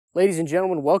Ladies and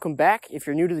gentlemen, welcome back. If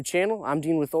you're new to the channel, I'm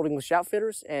Dean with Old English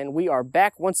Outfitters, and we are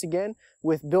back once again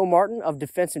with Bill Martin of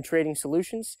Defensive Trading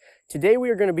Solutions. Today we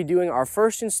are going to be doing our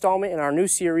first installment in our new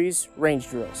series, Range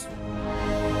Drills.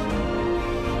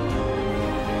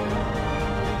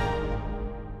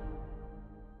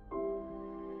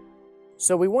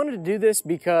 So we wanted to do this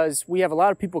because we have a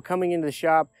lot of people coming into the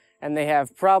shop and they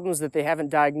have problems that they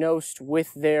haven't diagnosed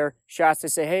with their shots. They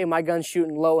say, hey, my gun's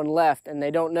shooting low and left, and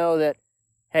they don't know that,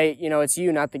 hey, you know, it's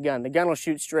you, not the gun. The gun will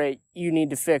shoot straight. You need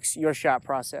to fix your shot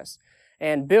process.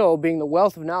 And Bill, being the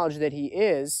wealth of knowledge that he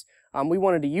is, we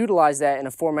wanted to utilize that in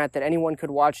a format that anyone could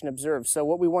watch and observe. So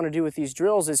what we want to do with these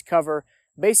drills is cover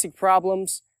basic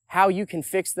problems, how you can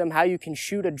fix them, how you can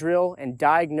shoot a drill and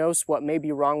diagnose what may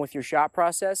be wrong with your shot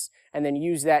process, and then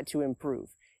use that to improve.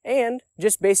 And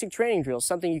just basic training drills,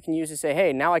 something you can use to say,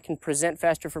 hey, now I can present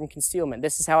faster from concealment.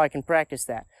 This is how I can practice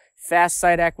that. Fast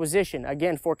sight acquisition,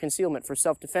 again, for concealment, for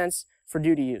self-defense, for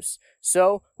duty use.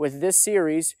 So with this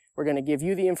series, we're going to give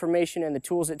you the information and the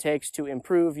tools it takes to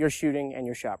improve your shooting and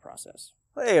your shot process.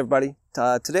 Hey everybody,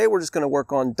 today we're just going to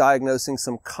work on diagnosing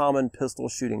some common pistol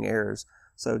shooting errors.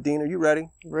 So Dean, are you ready?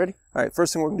 Ready. All right,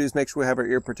 first thing we're going to do is make sure we have our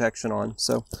ear protection on.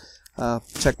 So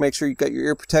make sure you got your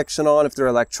ear protection on. If they're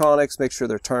electronics, make sure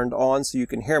they're turned on so you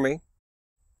can hear me.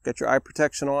 Get your eye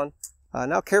protection on.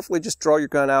 Now carefully just draw your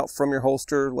gun out from your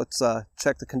holster. Let's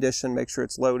check the condition, make sure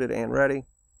it's loaded and ready.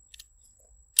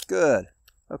 Good.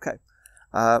 Okay.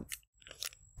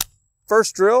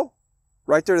 First drill,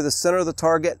 right there to the center of the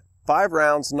target. 5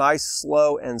 rounds, nice,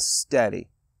 slow, and steady.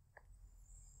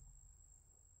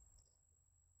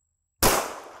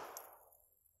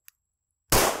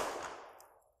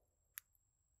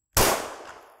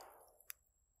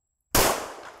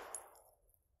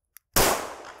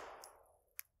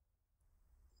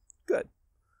 Good.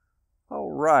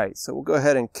 All right, so we'll go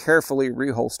ahead and carefully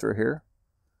reholster here.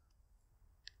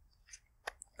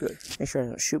 Good. Make sure I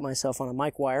don't shoot myself on a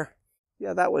mic wire.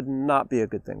 Yeah, that would not be a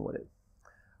good thing, would it? All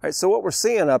right, so what we're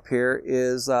seeing up here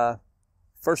is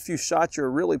first few shots you're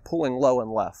really pulling low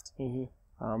and left.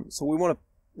 Mm-hmm. So we want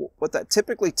to, what that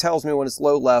typically tells me when it's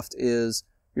low left is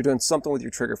you're doing something with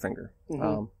your trigger finger,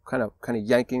 mm-hmm. kind of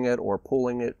yanking it or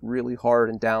pulling it really hard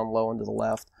and down low and to the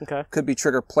left. Okay. Could be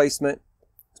trigger placement,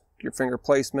 your finger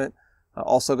placement.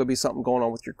 Also could be something going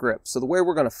on with your grip. So the way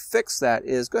we're going to fix that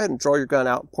is go ahead and draw your gun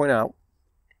out and point out.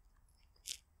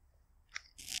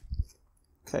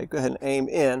 Okay, go ahead and aim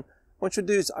in. What you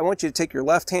do is I want you to take your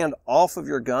left hand off of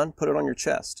your gun, put it on your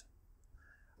chest.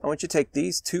 I want you to take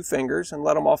these 2 fingers and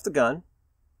let them off the gun.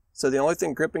 So the only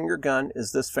thing gripping your gun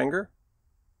is this finger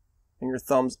and your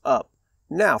thumbs up.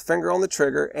 Now, finger on the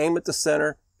trigger, aim at the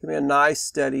center, give me a nice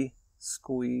steady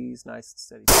squeeze, nice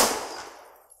and steady.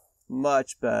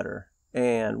 Much better.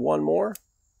 And one more.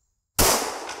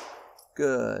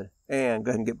 Good. And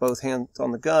go ahead and get both hands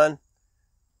on the gun.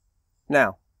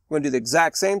 Now, we're going to do the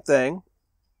exact same thing.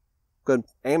 Go ahead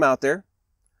and aim out there.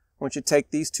 I want you to take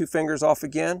these 2 fingers off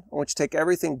again. I want you to take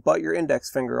everything but your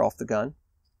index finger off the gun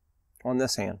on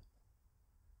this hand.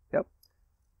 Yep.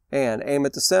 And aim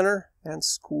at the center and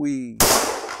squeeze.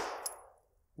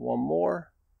 One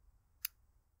more.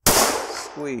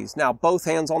 Squeeze. Now both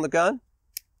hands on the gun.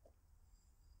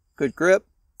 Good grip.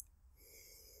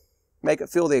 Make it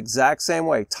feel the exact same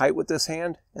way. Tight with this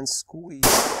hand and squeeze.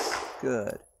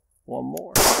 Good. One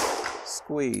more.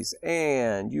 Squeeze.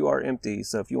 And you are empty.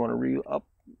 So if you want to re-up.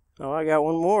 Oh, I got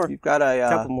one more. You've got a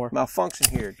couple more. Malfunction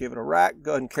here. Give it a rack.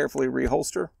 Go ahead and carefully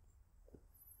reholster.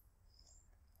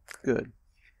 Good.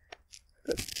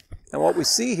 Good. And what we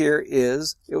see here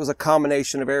is it was a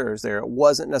combination of errors there. It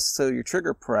wasn't necessarily your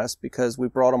trigger press because we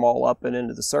brought them all up and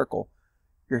into the circle.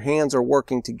 Your hands are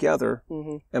working together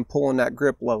mm-hmm. and pulling that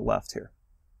grip low left here.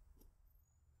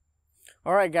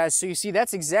 All right, guys, so you see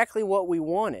that's exactly what we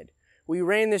wanted. We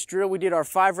ran this drill, we did our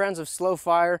 5 rounds of slow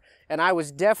fire, and I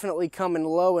was definitely coming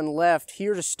low and left.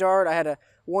 Here to start, I had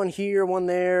one here, one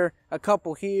there, a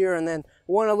couple here, and then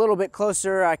one a little bit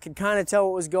closer. I could kind of tell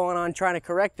what was going on, trying to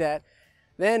correct that.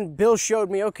 Then Bill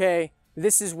showed me, okay,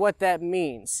 this is what that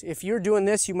means. If you're doing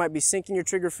this, you might be sinking your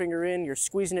trigger finger in, you're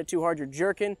squeezing it too hard, you're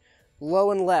jerking.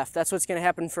 Low and left. That's what's going to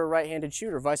happen for a right-handed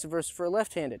shooter. Vice versa for a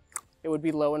left-handed. It would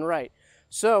be low and right.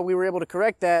 So we were able to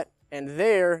correct that, and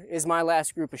there is my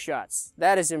last group of shots.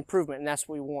 That is improvement, and that's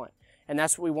what we want. And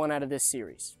that's what we want out of this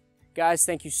series. Guys,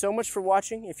 thank you so much for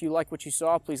watching. If you like what you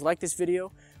saw, please like this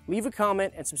video, leave a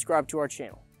comment, and subscribe to our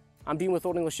channel. I'm Dean with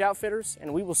Old English Outfitters,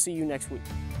 and we will see you next week.